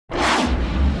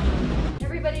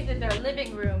painted their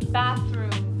living room,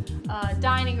 bathroom,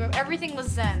 dining room, everything was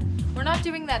Zen. We're not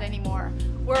doing that anymore.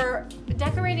 We're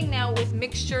decorating now with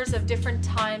mixtures of different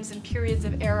times and periods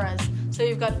of eras. So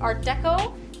you've got Art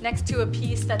Deco next to a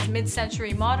piece that's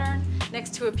mid-century modern,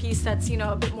 next to a piece that's, you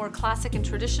know, a bit more classic and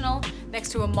traditional,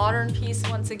 next to a modern piece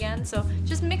once again. So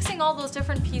just mixing all those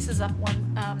different pieces up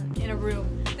in a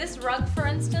room. This rug, for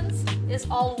instance, is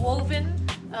all woven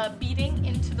beading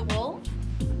into the wool.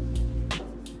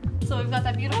 So we've got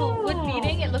that beautiful wood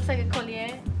beading. It looks like a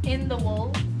collier in the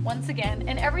wool once again.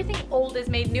 And everything old is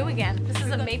made new again. This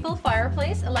is a maple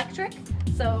fireplace, electric.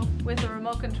 So with the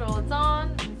remote control, it's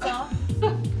on, it's off.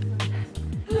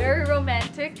 Very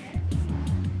romantic.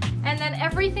 And then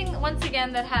everything, once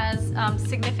again, that has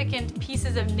significant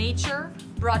pieces of nature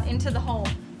brought into the home.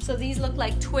 So these look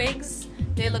like twigs,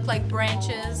 they look like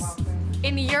branches.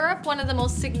 In Europe, one of the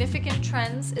most significant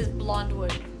trends is blonde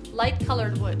wood, light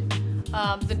colored wood.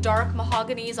 The dark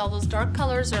mahoganies, all those dark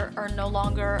colors are no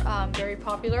longer very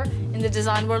popular. In the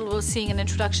design world, we're seeing an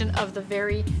introduction of the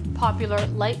very popular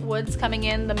light woods coming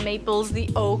in, the maples, the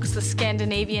oaks, the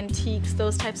Scandinavian teaks,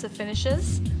 those types of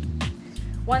finishes.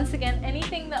 Once again,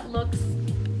 anything that looks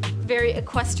very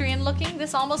equestrian looking.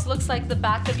 This almost looks like the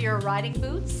back of your riding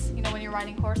boots, you know, when you're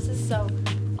riding horses. So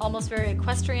almost very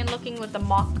equestrian looking with the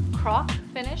mock croc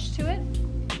finish to it.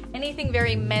 Anything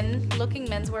very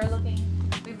menswear looking.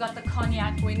 We've got the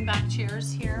cognac wingback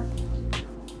chairs here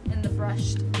and the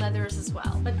brushed leathers as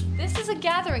well. But this is a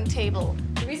gathering table.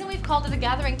 The reason we've called it a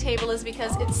gathering table is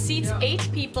because it seats 8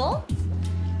 people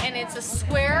and it's a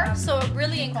square, so it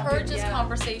really encourages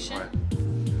conversation.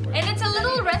 And it's a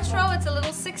little retro, it's a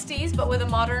little 60s, but with a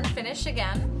modern finish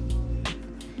again.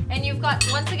 And you've got,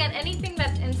 once again, anything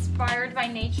that's inspired by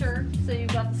nature. So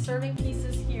you've got the serving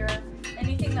pieces here.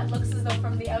 Anything that looks as though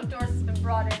from the outdoors has been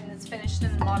brought in and it's finished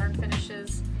in modern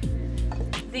finishes.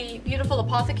 The beautiful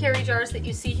apothecary jars that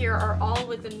you see here are all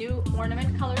with the new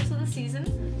ornament colors of the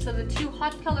season. So the 2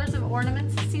 hot colors of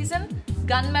ornaments this season,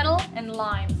 gunmetal and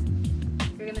lime.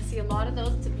 You're going to see a lot of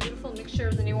those. It's a beautiful mixture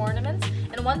of the new ornaments.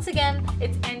 And once again,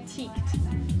 it's antiqued.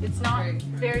 It's not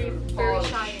very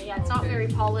shiny. Yeah, it's not very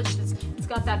polished. It's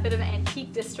got that bit of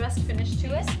antique distressed finish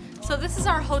to it. So this is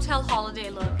our hotel holiday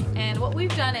look. And what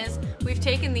we've done is we've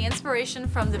taken the inspiration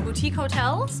from the boutique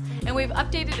hotels and we've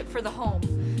updated it for the home.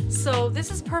 So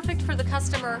this is perfect for the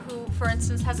customer who, for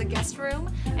instance, has a guest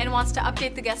room and wants to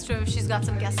update the guest room if she's got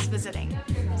some guests visiting.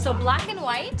 So black and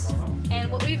white, and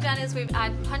what we've done is we've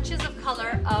added punches of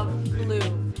color of blue.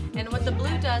 And what the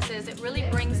blue does is it really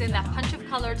brings in that punch of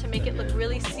color to make it look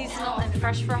really seasonal and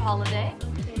fresh for holiday.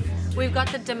 We've got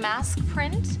the damask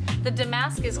print. The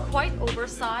damask is quite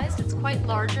oversized, it's quite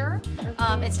larger.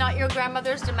 It's not your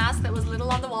grandmother's damask that was little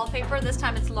on the wallpaper. This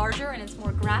time it's larger and it's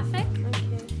more graphic.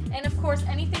 And of course,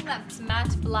 anything that's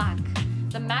matte black.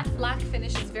 The matte black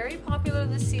finish is very popular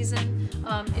this season.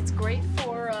 It's great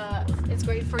for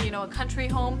you know, a country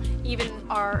home, even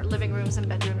our living rooms and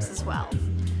bedrooms as well.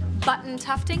 Button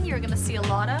tufting, you're going to see a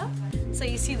lot of. So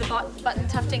you see the button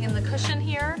tufting in the cushion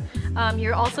here.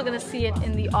 You're also going to see it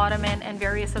in the ottoman and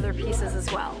various other pieces as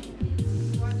well.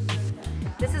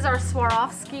 This is our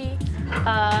Swarovski,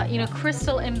 you know,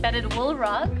 crystal embedded wool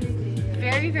rug.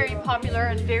 Very, very popular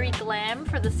and very glam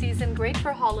for the season, great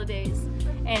for holidays.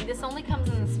 And this only comes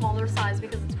in the smaller size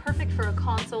because it's perfect for a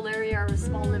console area or a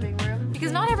small living room.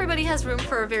 Because not everybody has room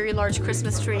for a very large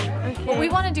Christmas tree. What we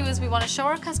want to do is we want to show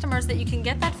our customers that you can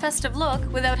get that festive look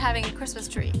without having a Christmas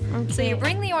tree. So you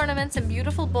bring the ornaments in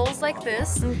beautiful bowls like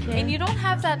this, and you don't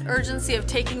have that urgency of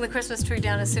taking the Christmas tree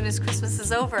down as soon as Christmas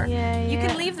is over. You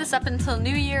can leave this up until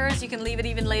New Year's, you can leave it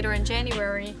even later in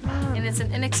January, and it's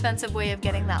an inexpensive way of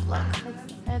getting that look.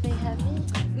 Are they heavy?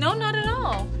 No, not at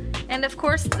all. And of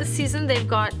course, this season they've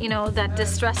got, you know, that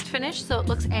distressed finish, so it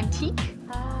looks antique.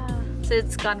 So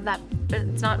it's got that, but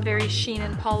it's not very sheen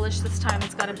and polished this time.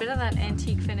 It's got a bit of that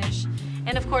antique finish.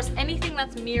 And of course, anything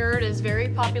that's mirrored is very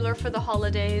popular for the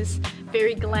holidays,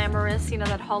 very glamorous, you know,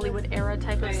 that Hollywood era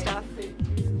type of stuff.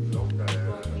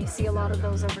 You see a lot of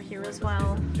those over here as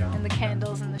well, and the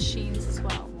candles and the sheens as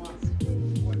well.